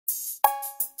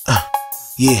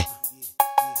Yeah.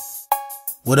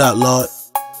 What up, Lord?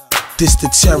 This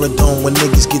the terror dome when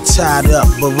niggas get tied up,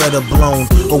 Beretta blown,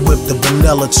 or whip the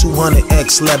vanilla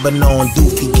 200X Lebanon,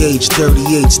 Doofy gauge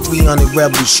 38s, 300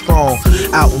 rebels strong,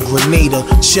 out in Grenada,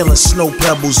 chillin' snow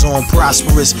pebbles on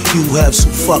prosperous. You have some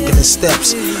fucking in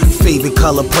steps. Favorite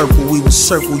color purple, we will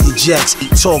circle your jets.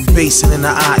 Talk basing in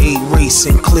the I-8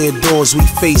 racing, clear doors we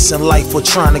facing life. We're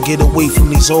trying to get away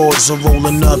from these hordes of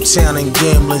rolling uptown and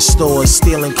gambling stores,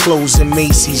 stealing clothes in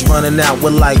Macy's, running out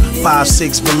with like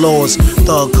 5-6 velours.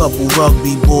 Thug couple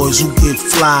rugby boys who get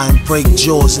fly and break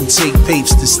jaws and take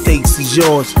papes. The stakes is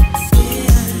yours.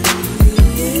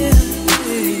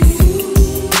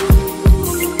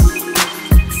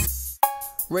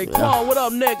 Raekwon, what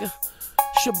up, nigga?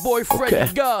 It's your boy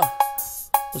Freddie God.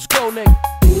 Let's go,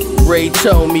 nigga. Ray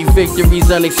told me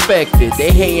victory's unexpected.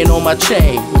 They hating on my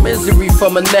chain, misery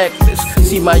from a necklace.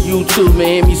 See my YouTube and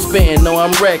hear me spin, know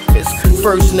I'm reckless.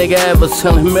 First nigga ever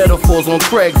selling metaphors on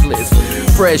Craigslist.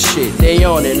 Fresh shit, they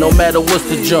on it, no matter what's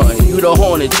the joint. You the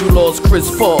Hornet, you lost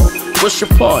Chris Paul. What's your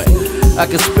point? I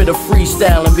can spit a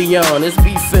freestyle and beyond. This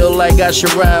beat feel like I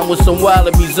should rhyme with some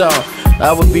wallabies on.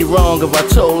 I would be wrong if I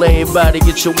told everybody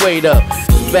get your weight up.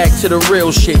 Back to the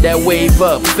real shit, that wave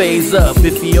up, phase up.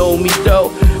 If he owe me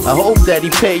dough, I hope that he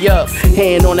pay up.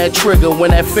 Hand on that trigger,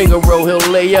 when that finger roll,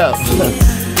 he'll lay up.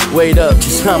 Wait up,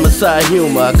 just homicide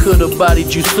humor. I could've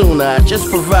bodied you sooner, I just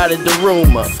provided the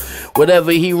rumor.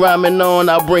 Whatever he rhyming on,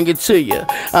 I'll bring it to you.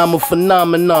 I'm a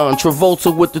phenomenon,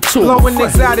 Travolta with the tune. Blowing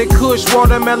exotic kush,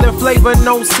 watermelon flavor,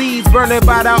 no seeds. Burning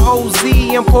by the OZ,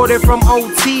 imported from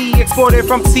OT, exported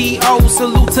from TO.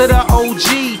 Salute to the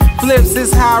OG. Flips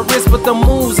is high risk, but the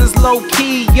moves is low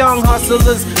key. Young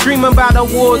hustlers dreaming about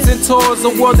awards and tours. The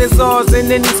world is ours,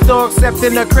 and any store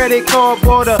accepting a credit card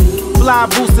border. Fly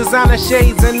boost, designer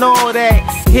shades and all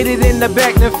that. Hit it in the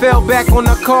back, then fell back on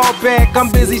the callback.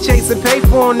 I'm busy chasing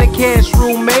paper on the cash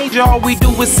room major. All we do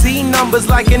is see numbers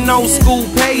like an old school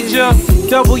pager.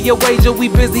 Double your wager, we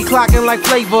busy clocking like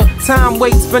flavor. Time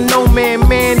waits for no man,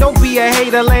 man. Don't be a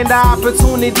hater, land of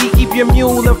opportunity. Keep your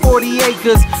mule in 40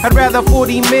 acres. I'd rather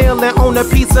 40 mil than own a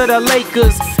piece of the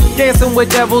Lakers. Dancing with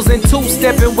devils and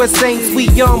two-stepping with saints. We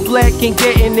young, black, and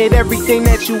getting it. Everything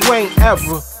that you ain't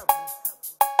ever.